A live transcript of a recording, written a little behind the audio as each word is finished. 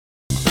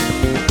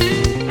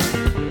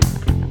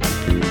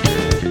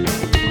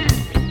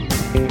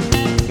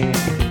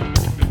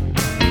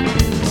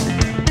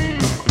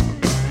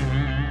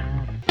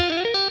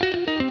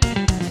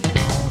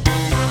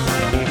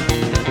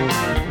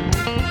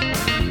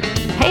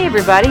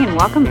everybody, and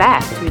welcome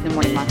back to the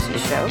Morning Moxie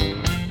Show.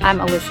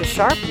 I'm Alicia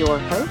Sharp, your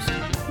host,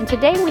 and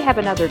today we have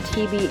another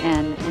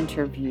TBN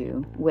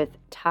interview with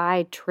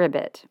Tye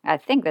Tribbett. I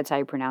think that's how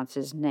you pronounce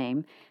his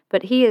name,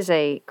 but he is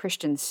a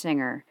Christian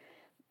singer,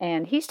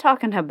 and he's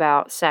talking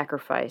about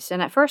sacrifice.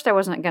 And at first I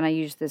wasn't going to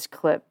use this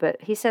clip,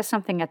 but he says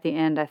something at the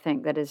end, I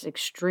think, that is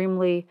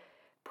extremely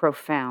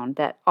profound,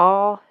 that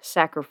all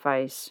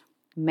sacrifice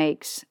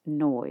makes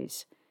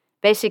noise.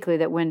 Basically,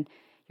 that when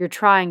you're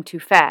trying to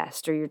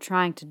fast or you're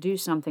trying to do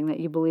something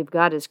that you believe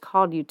God has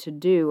called you to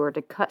do or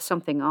to cut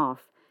something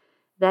off,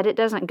 that it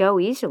doesn't go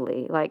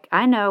easily. Like,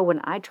 I know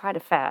when I try to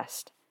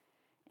fast,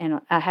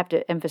 and I have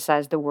to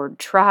emphasize the word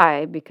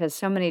try because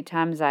so many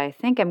times I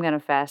think I'm going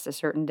to fast a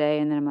certain day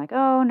and then I'm like,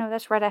 oh, no,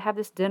 that's right, I have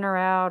this dinner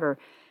out or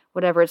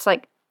whatever. It's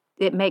like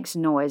it makes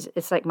noise.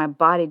 It's like my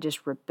body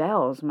just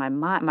rebels. My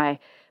mind,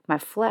 my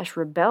flesh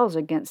rebels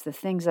against the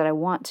things that I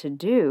want to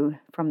do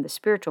from the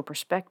spiritual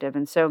perspective.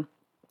 And so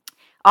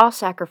all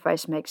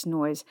sacrifice makes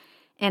noise.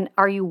 And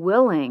are you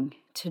willing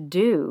to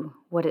do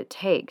what it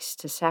takes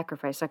to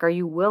sacrifice? Like, are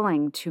you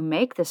willing to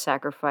make the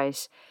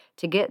sacrifice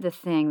to get the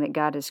thing that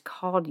God has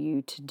called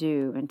you to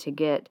do and to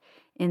get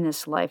in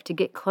this life, to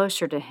get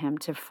closer to Him,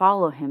 to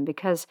follow Him?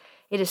 Because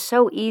it is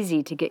so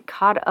easy to get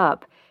caught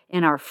up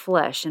in our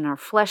flesh and our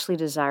fleshly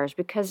desires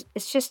because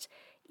it's just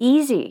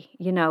easy,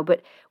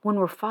 but when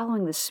we're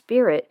following the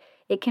Spirit,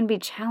 it can be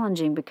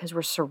challenging because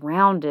we're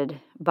surrounded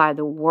by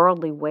the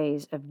worldly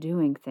ways of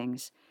doing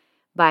things,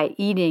 by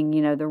eating,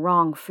 the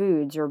wrong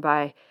foods or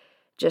by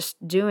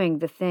just doing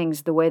the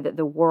things the way that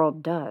the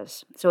world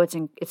does. So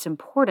it's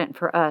important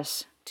for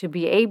us to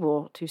be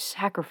able to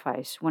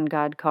sacrifice when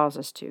God calls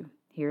us to.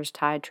 Here's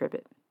Tye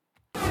Tribbett.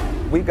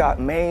 We got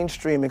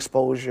mainstream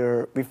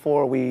exposure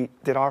before we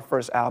did our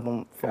first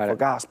album for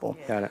gospel.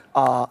 Got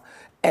it.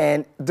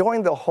 And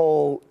during the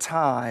whole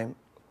time,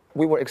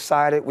 we were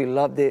excited, we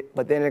loved it,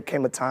 but then there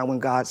came a time when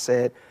God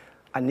said,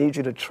 I need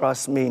you to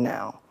trust me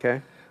now.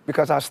 Okay.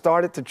 Because I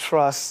started to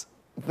trust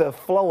the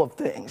flow of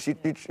things.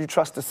 You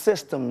trust the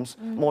systems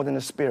more than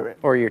the Spirit.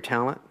 Or your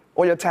talent.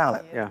 Or your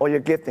talent, Yeah. or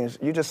your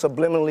giftings. You just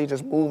subliminally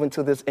just move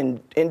into this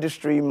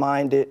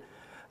industry-minded,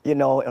 as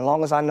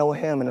long as I know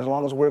Him, and as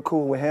long as we're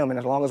cool with Him, and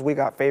as long as we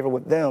got favor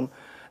with them,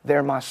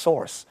 they're my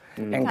source.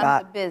 And And becomes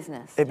God, a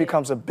business. it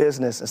becomes a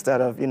business instead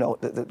of,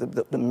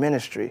 the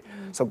ministry.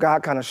 So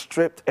God kind of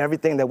stripped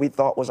everything that we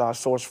thought was our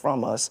source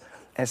from us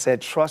and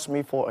said, trust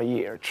me for a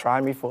year, try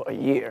me for a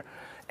year,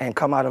 and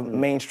come out of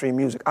mainstream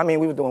music. I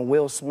mean, we were doing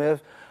Will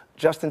Smith,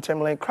 Justin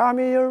Timberlake, Cry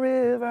Me a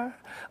River.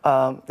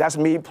 That's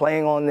me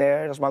playing on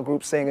there. That's my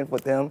group singing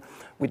with them.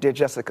 We did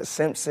Jessica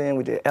Simpson,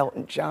 we did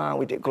Elton John,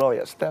 we did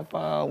Gloria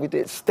Estefan, we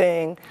did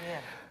Sting. Yeah.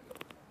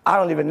 I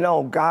don't even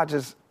know, God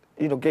just,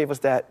 gave us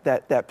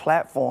that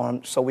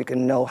platform so we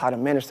can know how to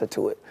minister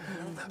to it.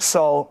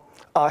 So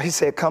he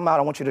said, come out,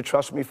 I want you to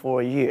trust me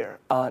for a year.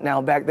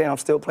 Now, back then, I'm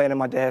still playing in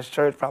my dad's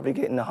church, probably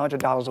getting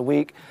 $100 a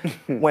week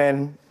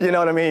when,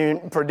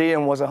 per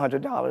diem was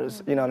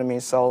 $100, you know what I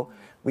mean? So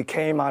we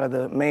came out of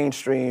the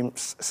mainstream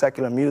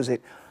secular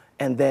music,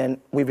 and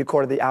then we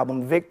recorded the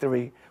album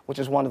Victory, which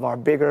is one of our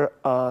bigger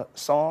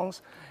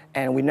songs,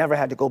 and we never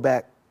had to go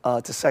back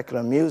to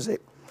secular music.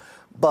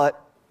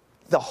 But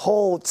the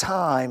whole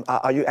time,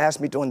 you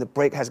asked me during the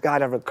break, has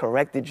God ever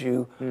corrected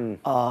you?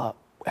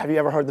 Have you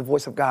ever heard the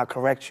voice of God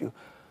correct you?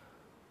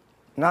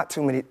 Not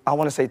too many, I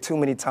want to say too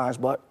many times,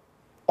 but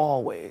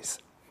always.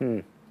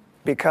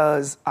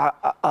 Because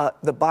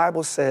the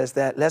Bible says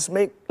that let's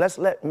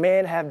let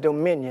man have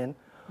dominion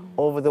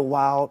over the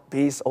wild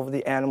beasts, over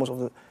the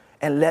animals,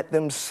 and let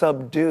them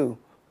subdue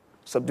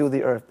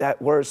the earth. That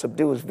word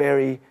subdue is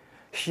very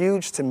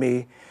huge to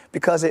me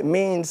because it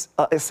means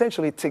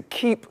essentially to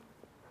keep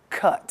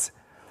cut.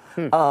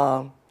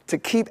 To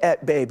keep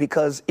at bay,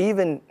 because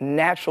even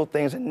natural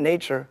things in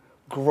nature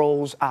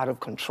grows out of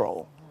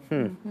control.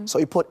 So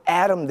he put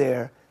Adam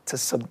there to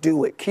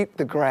subdue it, keep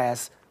the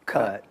grass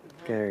cut.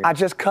 Okay. I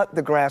just cut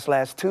the grass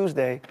last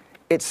Tuesday.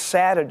 It's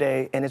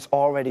Saturday and it's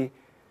already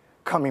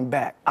coming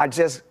back. I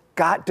just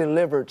got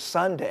delivered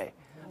Sunday.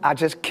 I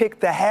just kicked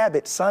the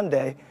habit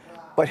Sunday,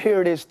 but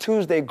here it is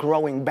Tuesday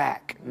growing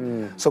back.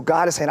 So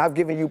God is saying, I've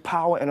given you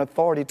power and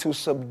authority to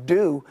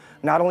subdue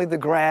not only the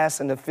grass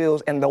and the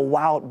fields and the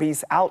wild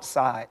beasts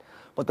outside,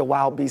 but the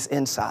wild beasts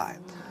inside.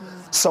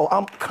 So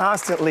I'm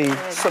constantly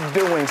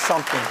subduing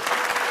something.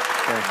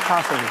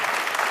 Constantly.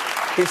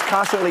 He's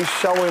constantly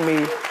showing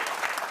me,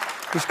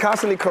 he's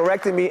constantly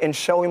correcting me and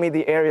showing me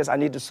the areas I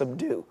need to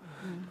subdue.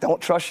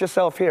 Don't trust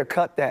yourself here,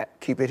 cut that,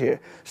 keep it here.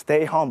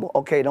 Stay humble,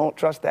 okay, don't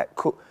trust that,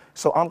 cool.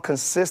 So I'm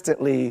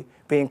consistently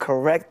being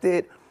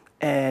corrected,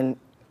 and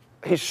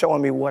he's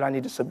showing me what I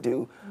need to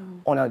subdue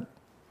on a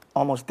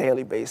almost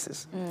daily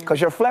basis. Because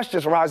your flesh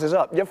just rises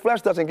up. Your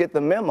flesh doesn't get the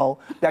memo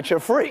that you're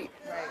free.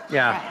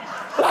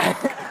 Yeah.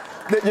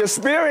 Your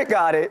spirit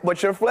got it,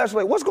 but your flesh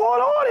like, what's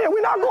going on here?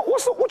 We're not going,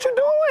 what you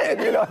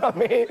doing? You know what I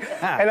mean?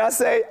 And I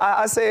say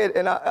it,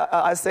 and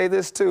I say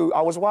this too.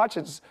 I was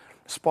watching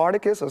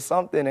Spartacus or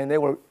something, and they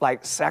were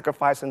like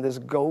sacrificing this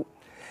goat.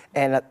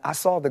 And I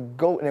saw the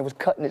goat, and it was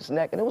cutting its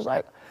neck, and it was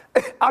like,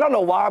 I don't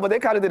know why, but they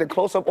kind of did a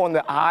close-up on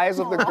the eyes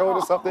of the goat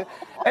or something.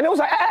 And it was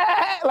like,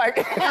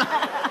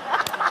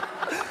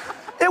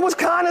 it was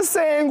kind of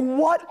saying,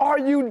 what are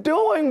you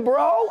doing,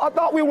 bro? I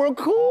thought we were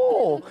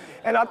cool.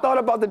 And I thought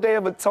about the Day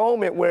of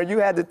Atonement where you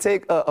had to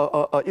take,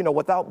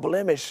 without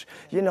blemish,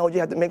 you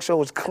had to make sure it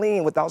was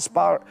clean without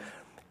spot.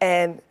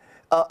 And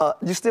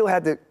you still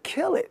had to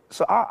kill it.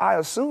 So I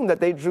assumed that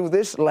they drew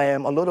this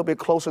lamb a little bit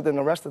closer than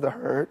the rest of the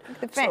herd.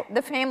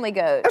 The family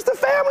goat. It's the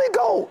family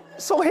goat.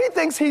 So he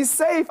thinks he's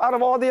safe out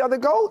of all the other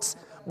goats.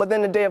 But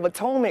then the Day of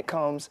Atonement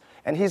comes,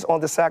 and he's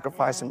on the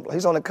sacrificing,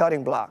 he's on the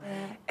cutting block.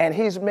 And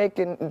he's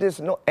making this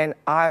noise. And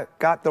I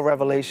got the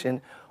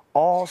revelation,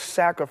 all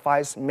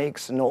sacrifice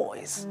makes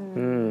noise.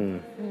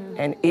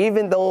 And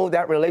even though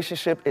that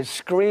relationship is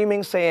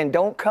screaming, saying,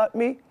 don't cut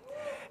me,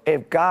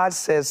 if God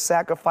says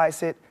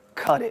sacrifice it,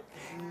 cut it.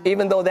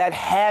 Even though that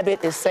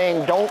habit is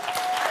saying, don't,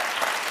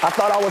 I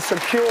thought I was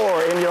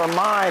secure in your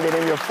mind and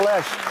in your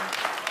flesh,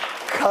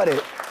 cut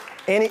it.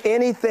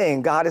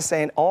 Anything, God is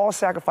saying, all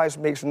sacrifice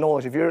makes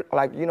noise. If you're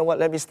like, you know what,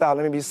 let me stop,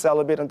 let me be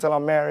celibate until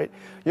I'm married,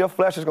 your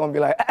flesh is going to be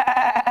like,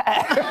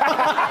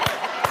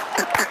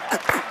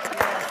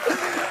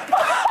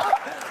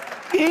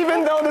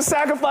 Even though the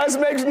sacrifice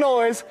makes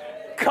noise,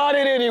 cut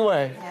it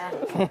anyway.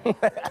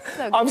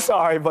 Yeah. I'm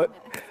sorry, but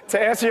to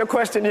answer your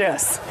question,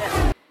 yes.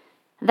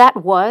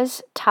 That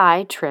was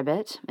Tye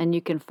Tribbett, and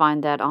you can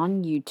find that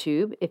on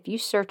YouTube. If you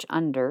search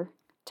under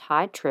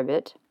Tye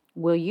Tribbett,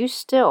 will you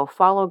still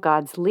follow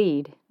God's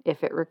lead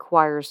if it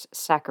requires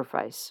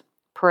sacrifice?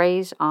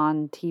 Praise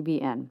on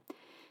TBN.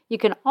 You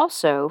can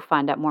also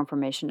find out more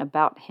information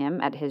about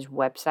him at his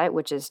website,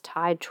 which is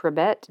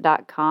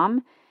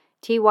tyetribbett.com,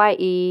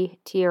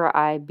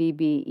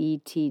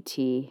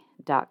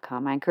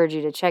 TYETRIBBETT.com. I encourage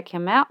you to check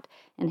him out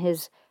and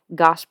his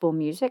gospel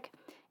music.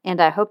 And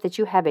I hope that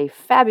you have a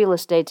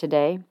fabulous day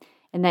today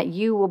and that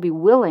you will be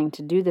willing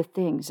to do the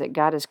things that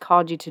God has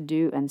called you to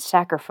do and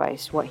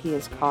sacrifice what he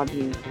has called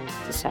you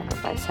to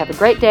sacrifice. Have a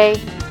great day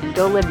and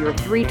go live your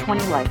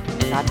 320 life.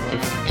 God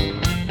bless.